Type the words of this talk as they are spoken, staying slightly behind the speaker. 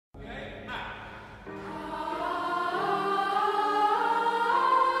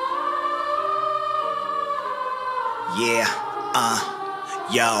Yeah,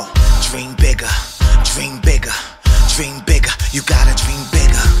 yo, dream bigger, dream bigger, dream bigger. You gotta dream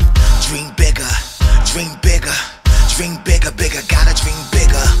bigger, dream bigger, dream bigger, dream bigger, bigger. Gotta dream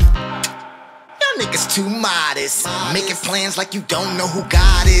bigger. Y'all niggas too modest, making plans like you don't know who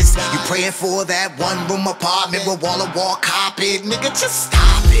God is. You praying for that one-room apartment with wall-to-wall carpet. Nigga, just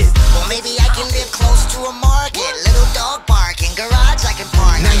stop it. Well, maybe I can live close to a market. Little dog barking, garage I can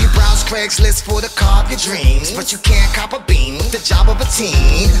park. Now you browse Craigslist for the car of your dreams, but you can't cop a beam, the job of a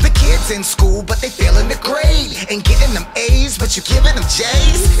teen. The kids in school, but they failing the grade. Ain't getting them A's, but you giving them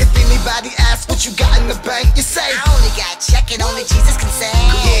J's. If anybody asks what you got in the bank, you say, I only got checking, only Jesus can say.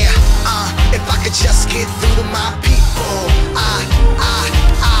 yeah, if I could just get through to my people.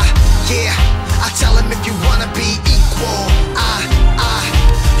 Yeah, I tell them if you wanna be equal.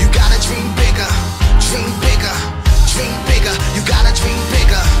 You gotta dream bigger, dream bigger, dream bigger. You gotta dream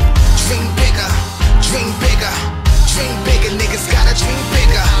bigger, dream bigger, dream bigger, dream bigger. Niggas gotta dream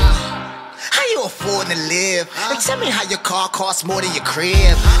bigger. How you affording to live? And tell me how your car costs more than your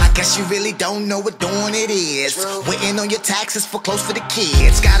crib. I guess you really don't know what doing it is. Waiting on your taxes for close for the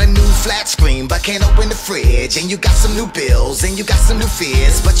kids. Got a new flat screen but can't open the fridge. And you got some new bills and you got some new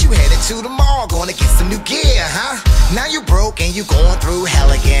fears. But you headed to the mall, gonna get some new gear, huh? Now you broke and you going through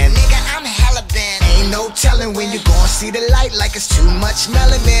hell again. Nigga, I'm hella bent. Ain't no telling when you gon' see the light like it's too much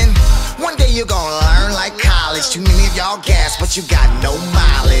melanin. One day you gon' learn like college. Too many of y'all gas, but you got no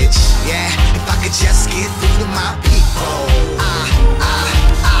mileage. Yeah, if I could just get through to my people.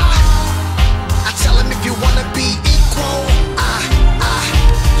 I tell them if you wanna be equal.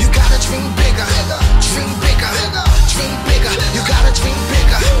 You gotta dream bigger, dream bigger, dream bigger. You gotta dream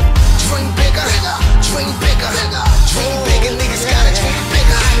bigger, dream bigger, dream bigger, dream bigger. Niggas gotta dream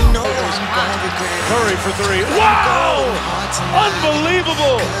bigger. I know I'm gonna regret it. Curry for three. Wow!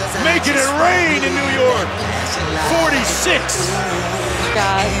 Unbelievable! Making it rain in New York. 46.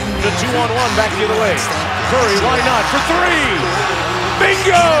 The 2-on-1 back the other way. Curry, why not? For three!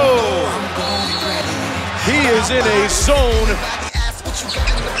 Bingo! He is in a zone.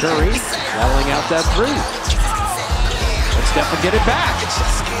 Curry battling out that three. Let's step and get it back.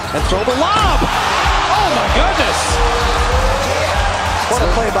 And throw the lob. Oh my goodness! What a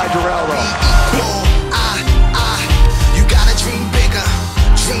play by Darrell though. You gotta dream bigger,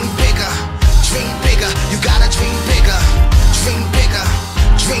 dream bigger, dream bigger. You gotta dream bigger, dream bigger,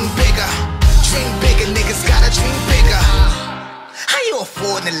 dream bigger, dream bigger. Niggas gotta dream bigger. How you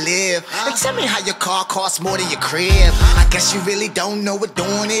affording to live? And tell me how your car costs more than your crib. I guess you really don't know what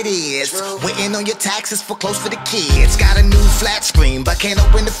doing it is. Waiting on your taxes for close for the kids. Got a new flat screen but can't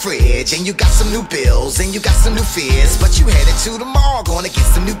open the fridge. And you got some new bills and you got some new fears. But you headed to the mall, gonna get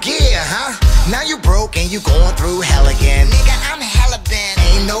some new gear, huh? Now you broke and you going through hell again. Nigga, I'm hella bent.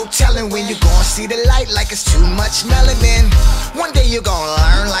 Ain't no telling when you gon' see the light like it's too much melanin. One day you gon'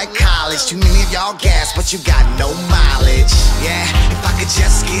 learn like college. Too many of y'all gas, but you got no mileage. Yeah, if I could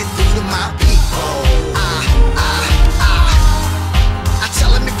just get through to my people. I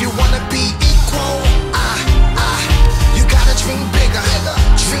tell them if you wanna be equal. You gotta dream bigger,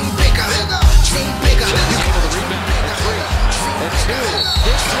 dream bigger, dream bigger. You gotta dream bigger. And two.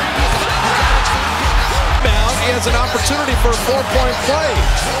 This three is now he has an opportunity for a 4-point play.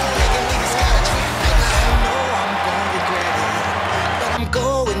 I'm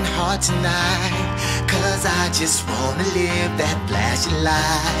going hard tonight, 'cause I just wanna live that flashy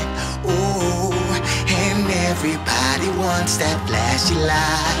life. Ooh, and everybody wants that flashy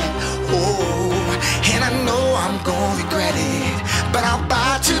life. Ooh, and I know I'm gonna regret it, but I'll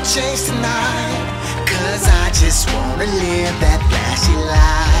buy 2 chains tonight, 'cause I just wanna live that flashy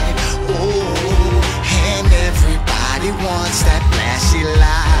life. Ooh, and everybody wants that flashy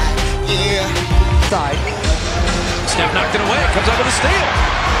life. Yeah. Side. Steph knocked it away. Comes up with a steal.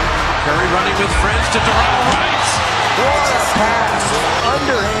 Curry running with friends to Darrell Wright. What a pass.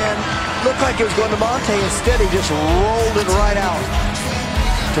 Underhand. Looked like it was going to Monte. Instead, he just rolled it right out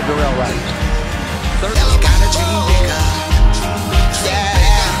to Darrell Wright. You gotta dream bigger. Yeah.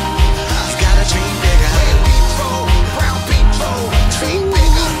 You gotta dream bigger. Brown people, dream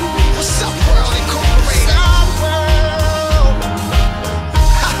bigger. What's up, World Incorporated? What's up, world?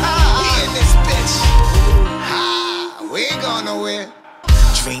 We in this bitch. We ain't going nowhere.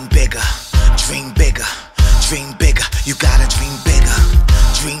 Dream bigger, dream bigger, dream bigger. You gotta dream bigger,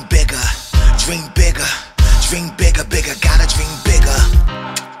 dream bigger, dream bigger, dream bigger, bigger. Gotta dream bigger.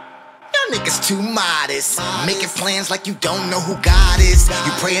 Y'all niggas too modest, making plans like you don't know who God is.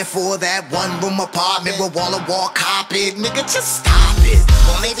 You praying for that one-room apartment with wall-to-wall carpet. Nigga, just stop it.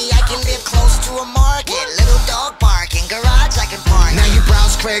 Well, maybe I can live close to a market. Little dog barking, garage I can park. Now you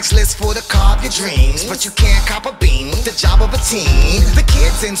browse Craigslist for the car of your dreams, but you can't cop a beam with the job of a teen. The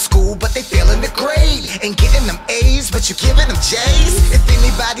kids in school, but they failing the grade and getting them A's, but you giving them J's. If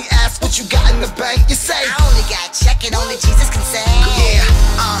anybody asks what you got in the bank, you say, I only got checking, only Jesus can say.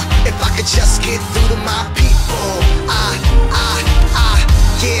 Yeah,